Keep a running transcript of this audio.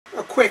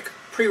quick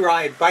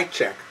pre-ride bike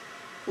check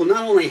will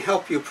not only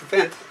help you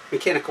prevent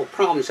mechanical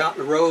problems out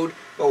in the road,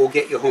 but will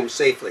get you home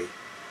safely.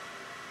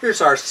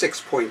 Here's our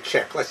 6-point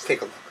check. Let's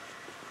take a look.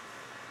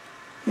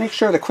 Make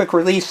sure the quick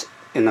release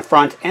in the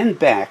front and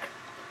back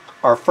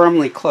are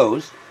firmly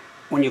closed.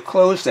 When you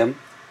close them,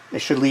 they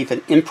should leave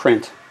an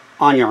imprint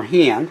on your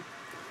hand.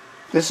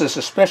 This is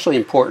especially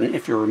important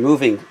if you're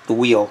removing the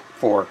wheel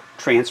for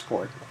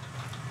transport.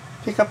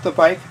 Pick up the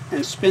bike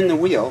and spin the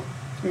wheel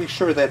to make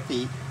sure that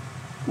the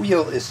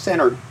wheel is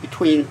centered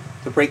between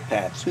the brake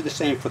pads. Do the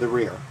same for the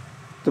rear.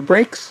 The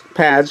brake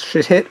pads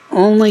should hit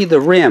only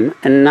the rim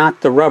and not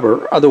the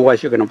rubber,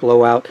 otherwise you're going to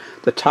blow out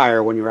the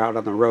tire when you're out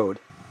on the road.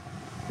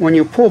 When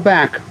you pull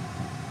back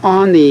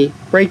on the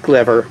brake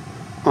lever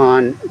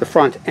on the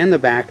front and the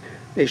back,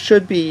 they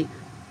should be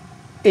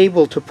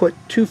able to put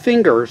 2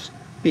 fingers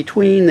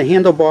between the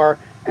handlebar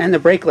and the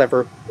brake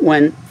lever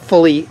when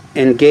fully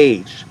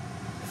engaged.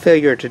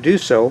 Failure to do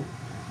so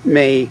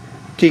may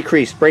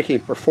decrease braking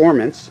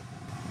performance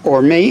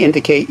or may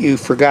indicate you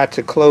forgot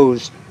to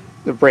close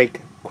the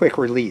brake quick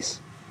release.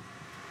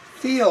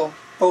 Feel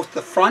both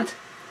the front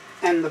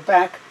and the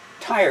back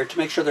tire to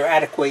make sure they're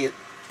adequately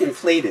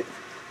inflated.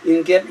 You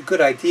can get a good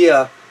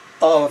idea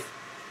of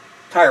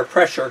tire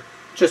pressure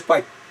just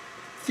by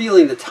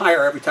feeling the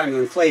tire every time you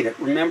inflate it.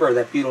 Remember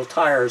that butyl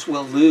tires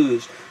will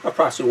lose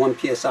approximately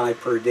 1 psi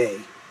per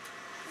day.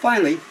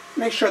 Finally,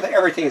 make sure that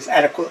everything is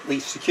adequately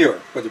secure,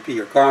 whether it be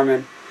your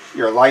Garmin,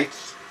 your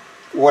lights,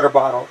 water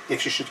bottle,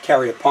 if you should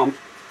carry a pump,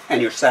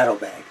 and your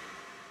saddlebag.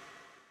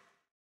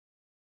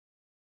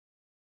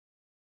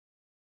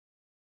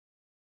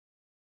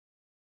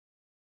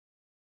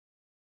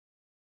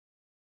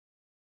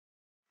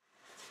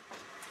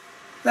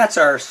 That's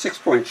our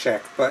 6-point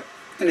check, but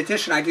in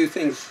addition I do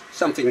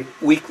something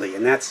weekly,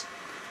 and that's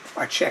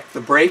I check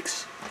the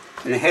brakes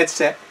and the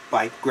headset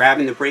by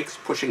grabbing the brakes,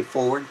 pushing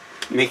forward,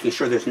 making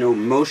sure there's no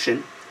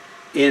motion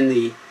in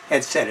the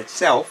headset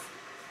itself.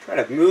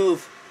 Try to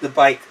move the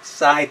bike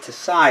side to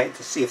side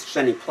to see if there's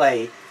any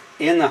play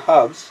in the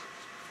hubs.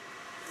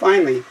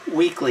 Finally,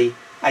 weekly,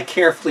 I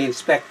carefully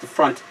inspect the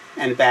front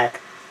and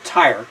back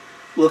tire,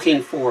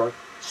 looking for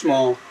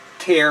small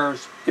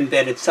tears,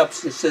 embedded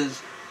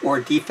substances, or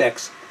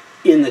defects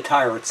in the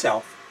tire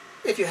itself.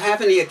 If you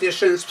have any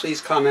additions, please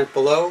comment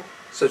below.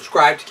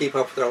 Subscribe to keep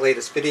up with our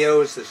latest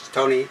videos. This is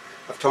Tony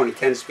of Tony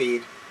 10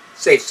 Speed.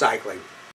 Safe cycling.